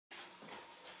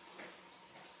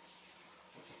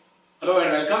Hello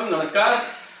and welcome. Namaskar.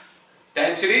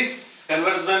 Time series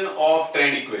conversion of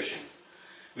trend equation.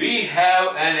 We have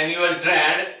an annual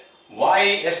trend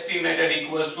y estimated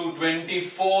equals to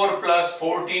 24 plus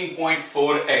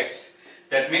 14.4x.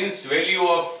 That means value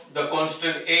of the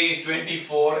constant a is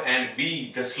 24 and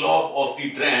b, the slope of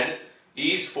the trend,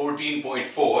 is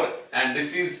 14.4, and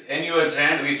this is annual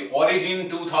trend with origin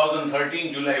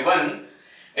 2013 July 1,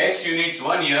 x units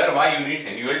 1 year, y units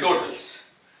annual totals.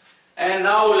 And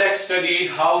now let's study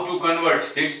how to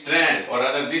convert this trend, or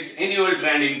rather this annual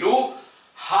trend, into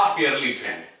half yearly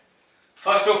trend.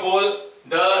 First of all,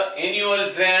 the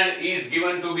annual trend is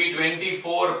given to be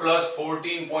 24 plus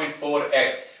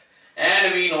 14.4x,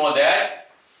 and we know that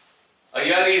a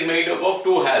year is made up of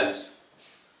two halves.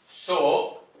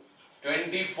 So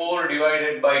 24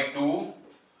 divided by 2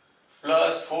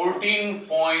 plus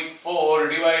 14.4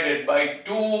 divided by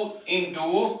 2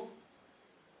 into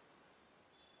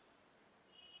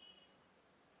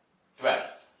 12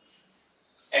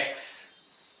 x.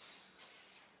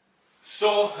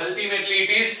 So ultimately it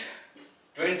is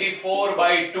 24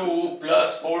 by 2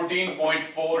 plus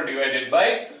 14.4 divided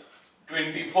by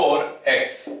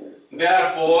 24x.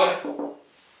 Therefore,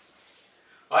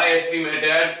 I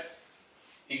estimated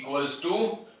equals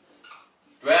to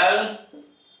 12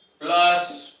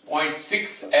 plus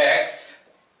 0.6x,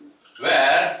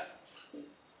 where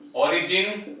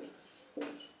origin,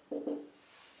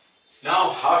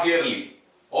 now half yearly,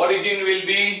 origin will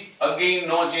be again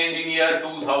no change in year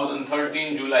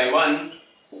 2013 July 1,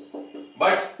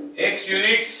 but x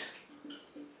units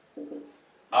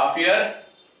half year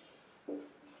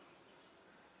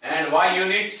and y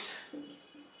units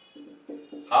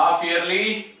half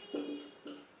yearly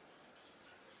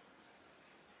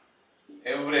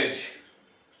average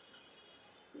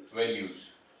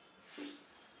values.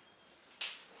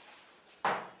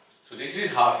 So this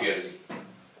is half yearly.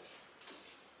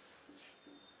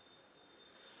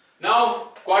 Now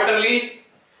quarterly,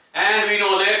 and we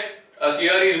know that a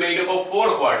year is made up of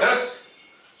 4 quarters,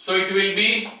 so it will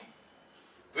be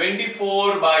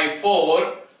 24 by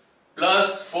 4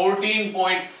 plus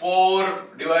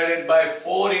 14.4 divided by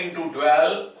 4 into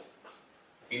 12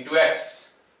 into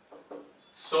x.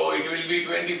 So it will be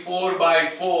 24 by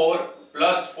 4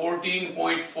 plus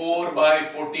 14.4 by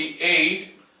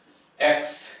 48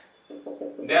 x.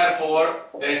 Therefore,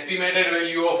 the estimated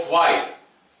value of y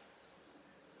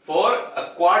for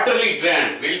a quarterly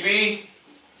trend will be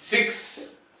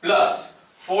 6 plus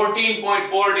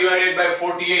 14.4 divided by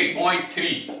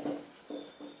 48.3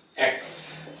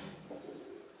 x.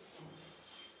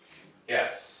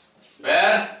 Yes,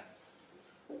 where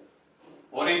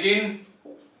origin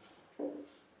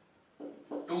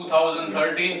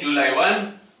 2013 July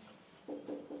 1.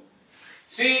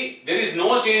 See, there is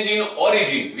no change in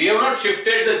origin. We have not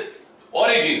shifted the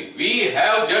origin. We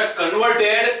have just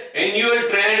converted annual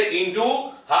trend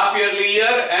into half yearly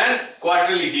year and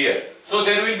quarterly year. So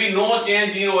there will be no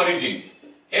change in origin.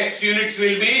 X units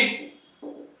will be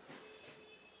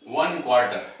 1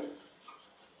 quarter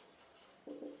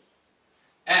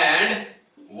and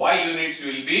y units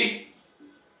will be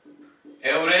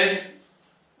average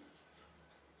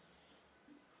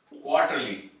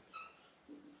quarterly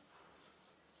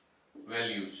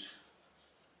values.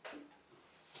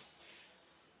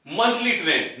 Monthly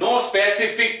trend, no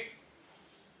specific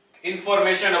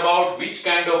information about which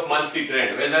kind of monthly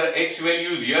trend, whether x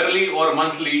values yearly or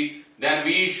monthly, then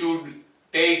we should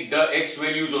take the x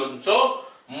values also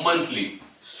monthly.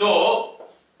 So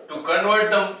to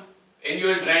convert the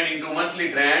annual trend into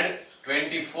monthly trend,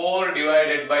 24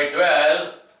 divided by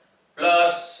 12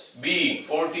 plus b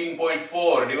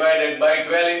 14.4 divided by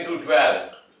 12 into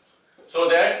 12, so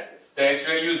that the x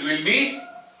values will be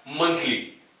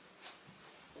monthly.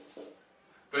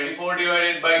 24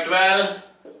 divided by 12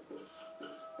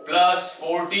 plus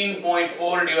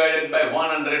 14.4 divided by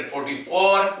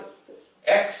 144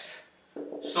 x.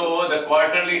 So the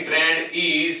quarterly trend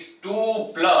is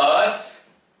 2 plus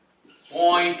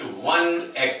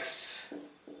 0.1 x,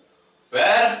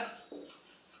 where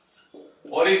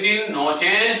origin no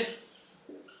change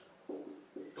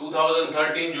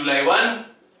 2013 July 1,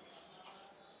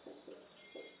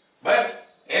 but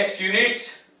x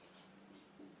units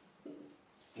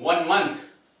 1 month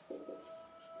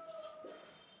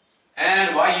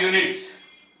and y units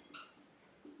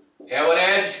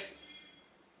average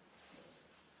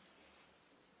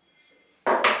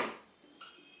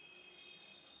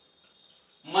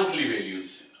monthly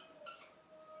values.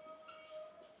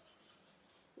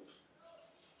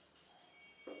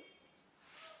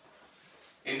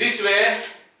 In this way,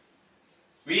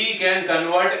 we can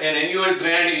convert an annual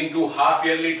trend into half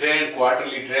yearly trend,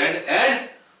 quarterly trend, and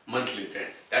monthly trend.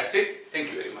 That's it.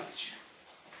 Thank you very much.